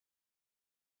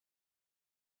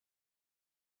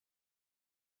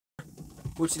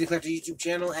Wood City Collector YouTube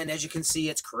channel, and as you can see,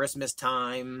 it's Christmas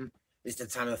time. At least at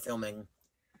the time of the filming.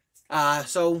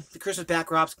 So the Christmas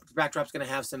backdrop's going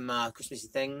to have some Christmassy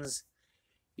things.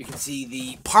 You can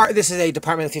see this is a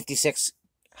Department of 56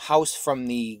 house from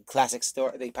the classic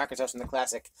store, the Parker's house from the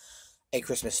classic A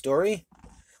Christmas Story.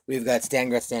 We've got Stan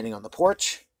Getz standing on the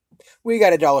porch. We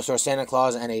got a dollar store Santa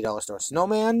Claus and a dollar store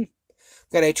snowman.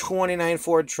 Got a 29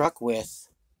 Ford truck with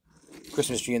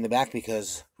Christmas tree in the back,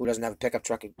 because who doesn't have a pickup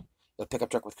truck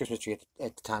with Christmas tree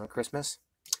at the time of Christmas?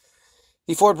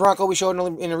 The Ford Bronco we showed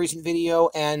in a recent video,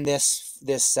 and this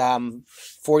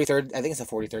 43rd, I think it's a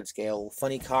 43rd scale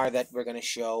funny car that we're going to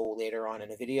show later on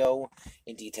in a video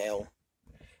in detail.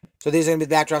 So these are going to be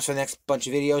the backdrops for the next bunch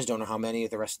of videos. Don't know how many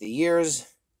of the rest of the years.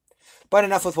 But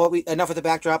enough with the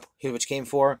backdrop. Here's what you came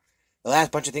for. The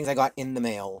last bunch of things I got in the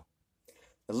mail.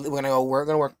 We're gonna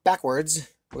work backwards.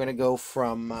 We're gonna go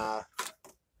from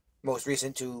most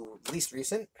recent to least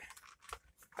recent.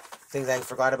 Things I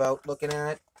forgot about looking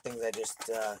at. Things I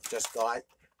just got.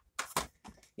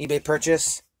 eBay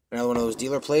purchase. Another one of those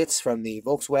dealer plates from the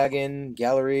Volkswagen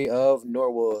Gallery of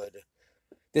Norwood.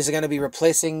 This is going to be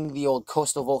replacing the old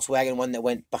coastal Volkswagen one that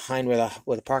went behind where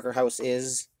the Parker house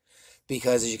is,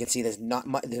 because as you can see, there's not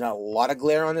a lot of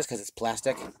glare on this because it's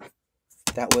plastic.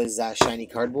 That was shiny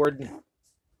cardboard.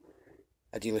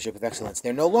 A dealership of excellence.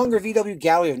 They're no longer VW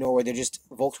Gallery of Norwood. They're just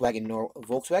Volkswagen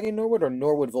Norwood or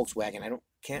Norwood Volkswagen.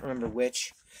 Can't remember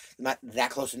which. I'm not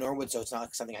that close to Norwood, so it's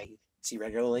not something I see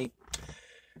regularly.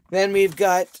 Then we've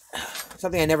got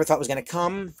something I never thought was going to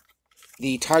come.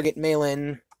 The Target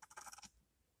mail-in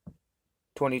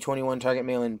 2021 Target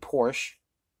mail-in Porsche.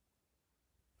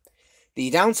 The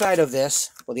downside of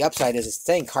this, well, the upside is it's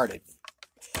staying carded,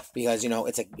 because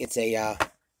it's a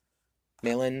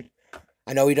mail-in.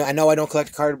 I know I don't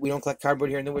collect we don't collect cardboard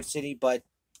here in the Wood City, but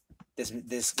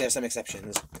there's some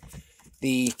exceptions.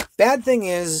 The bad thing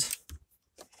is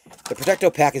the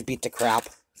Protecto pack is beat to crap,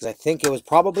 because I think it was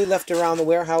probably left around the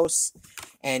warehouse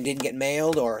and didn't get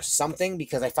mailed or something,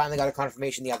 because I finally got a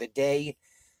confirmation the other day,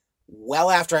 well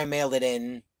after I mailed it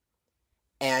in,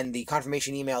 and the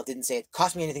confirmation email didn't say it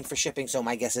cost me anything for shipping, so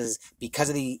my guess is because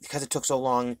it took so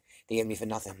long, they gave me for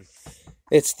nothing.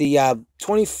 It's the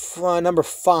number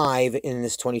 5 in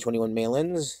this 2021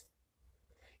 mail-ins.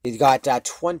 You've got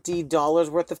 $20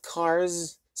 worth of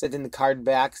cars sent in the card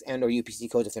backs and or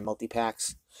UPC codes if they're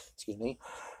multi-packs. Excuse me.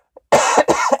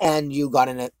 And you got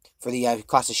in it for the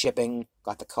cost of shipping,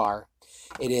 got the car.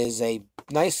 It is a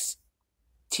nice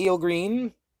teal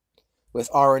green with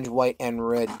orange, white, and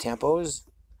red tampos.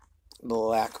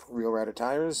 Black Real Rider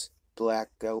tires. Black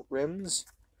out rims.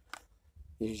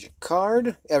 Here's your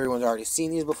card. Everyone's already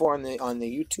seen these before on the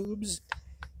YouTubes.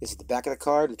 This is the back of the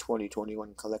card, the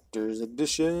 2021 Collector's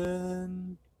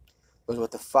Edition. Those are what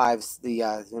the five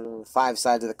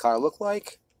sides of the car look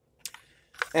like.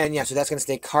 And yeah, so that's going to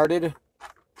stay carded.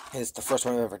 And it's the first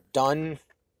one I've ever done,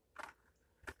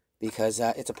 because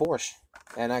it's a Porsche.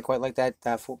 And I quite like that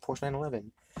Porsche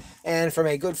 911. And from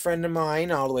a good friend of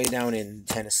mine all the way down in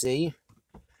Tennessee,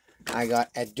 I got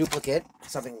a duplicate,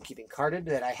 something I'm keeping carded,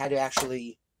 that I had to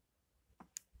actually.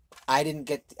 I didn't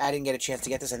get a chance to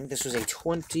get this. I think this was a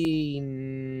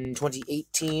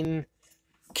 2018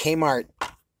 Kmart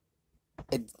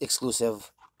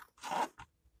exclusive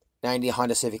 90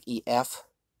 Honda Civic EF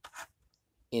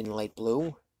in light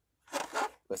blue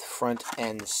with front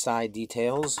and side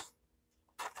details.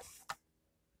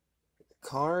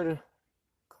 Card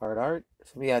art.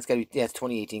 So yeah, it's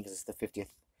 2018 because it's the 50th.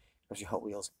 Your Hot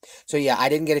Wheels. So yeah, I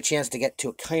didn't get a chance to get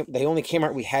to the only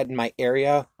Kmart we had in my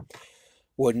area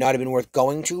would not have been worth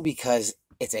going to, because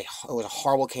it was a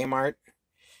horrible Kmart,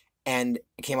 and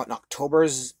it came out in October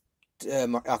was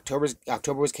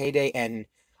K-Day, and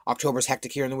October's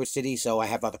hectic here in the Wood City, so I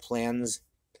have other plans,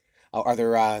 other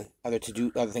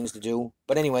things to do.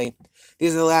 But anyway,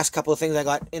 these are the last couple of things I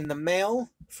got in the mail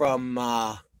from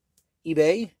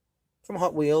eBay, from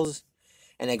Hot Wheels.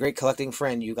 And a great collecting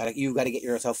friend. You gotta get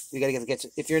yourself. You gotta get.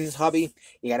 If you're in this hobby,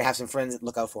 you gotta have some friends that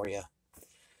look out for you.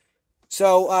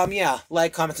 So yeah,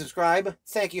 like, comment, subscribe.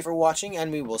 Thank you for watching,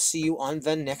 and we will see you on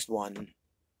the next one.